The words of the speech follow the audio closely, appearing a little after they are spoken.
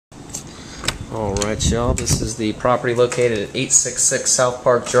Alright y'all, this is the property located at 866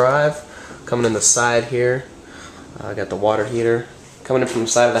 Southpark Drive. Coming in the side here, I got the water heater. Coming in from the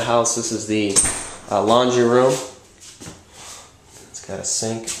side of the house, this is the laundry room. It's got a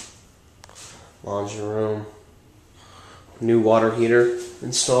sink, laundry room, new water heater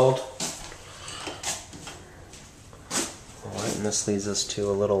installed. Alright, and this leads us to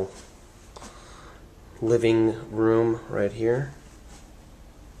a little living room right here.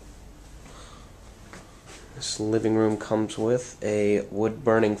 This living room comes with a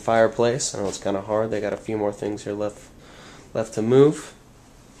wood-burning fireplace. I know it's kind of hard. They got a few more things here left to move.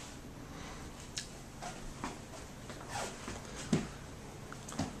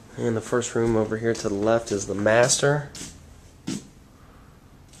 And the first room over here to the left is the master.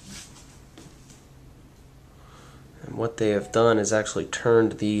 And what they have done is actually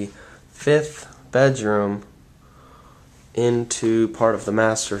turned the 5th bedroom into part of the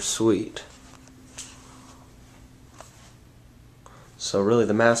master suite. So really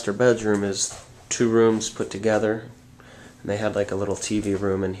the master bedroom is 2 rooms put together, and they had like a little TV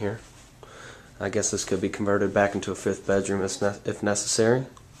room in here. I guess this could be converted back into a 5th bedroom if necessary.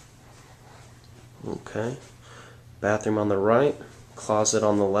 Okay, bathroom on the right, closet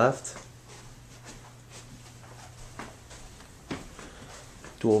on the left,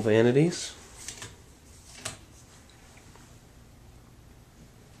 dual vanities.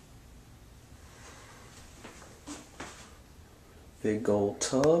 Big old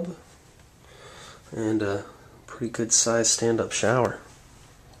tub, and a pretty good sized stand-up shower.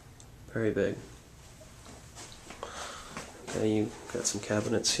 Very big. Okay, you got some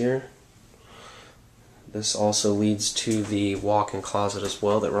cabinets here. This also leads to the walk-in closet as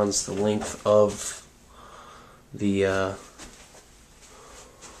well that runs the length of the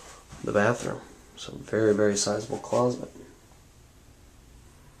bathroom. So very, very sizable closet.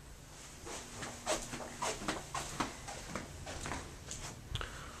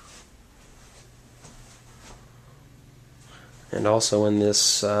 And also in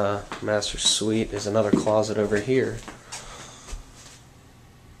this master suite is another closet over here.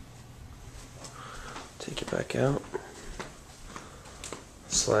 Take it back out.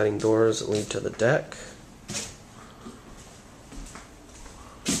 Sliding doors that lead to the deck.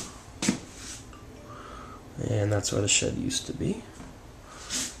 And that's where the shed used to be.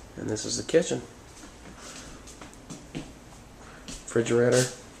 And this is the kitchen. Refrigerator,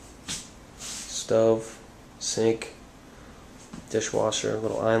 stove, sink, dishwasher,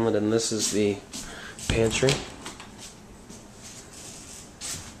 little island, and this is the pantry.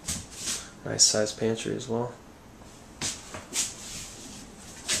 Nice size pantry as well.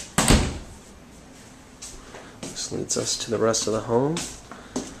 This leads us to the rest of the home.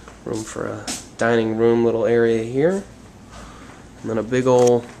 Room for a dining room little area here. And then a big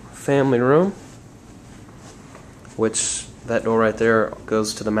old family room, which that door right there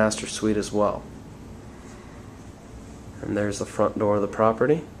goes to the master suite as well. And there's the front door of the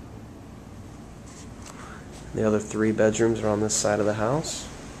property. The other 3 bedrooms are on this side of the house.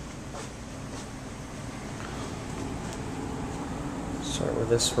 Start with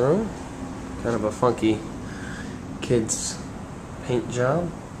this room. Kind of a funky kids paint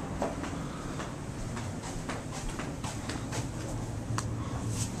job.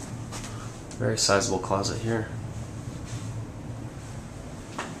 Very sizable closet here.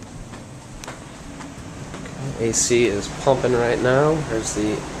 AC is pumping right now. There's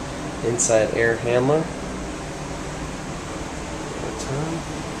the inside air handler.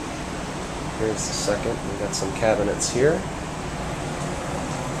 Here's the second. We've got some cabinets here.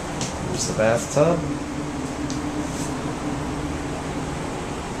 Here's the bathtub.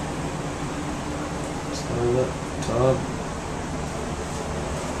 Toilet, tub.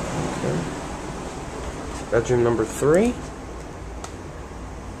 Okay. Bedroom number 3.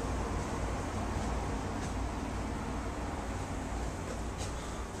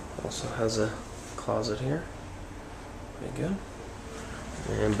 Also has a closet here. Pretty good.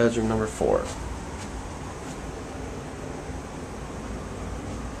 And bedroom number 4.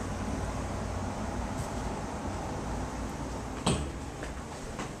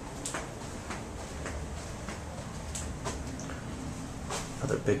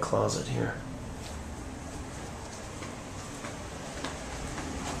 Another big closet here.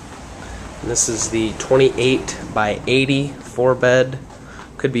 And this is the 28 by 80 4-bed.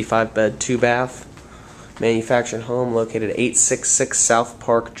 Could be 5-bed, 2-bath manufactured home located at 866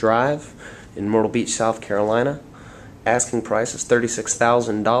 Southpark Drive in Myrtle Beach, South Carolina. Asking price is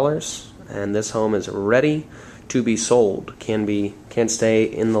 $36,000, and this home is ready to be sold. Can stay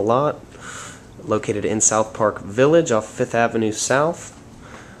in the lot. Located in Southpark Village off 5th Avenue South.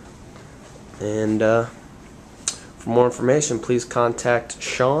 And for more information, please contact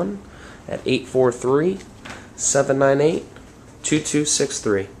Sean at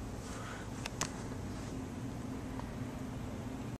 843-798-2263.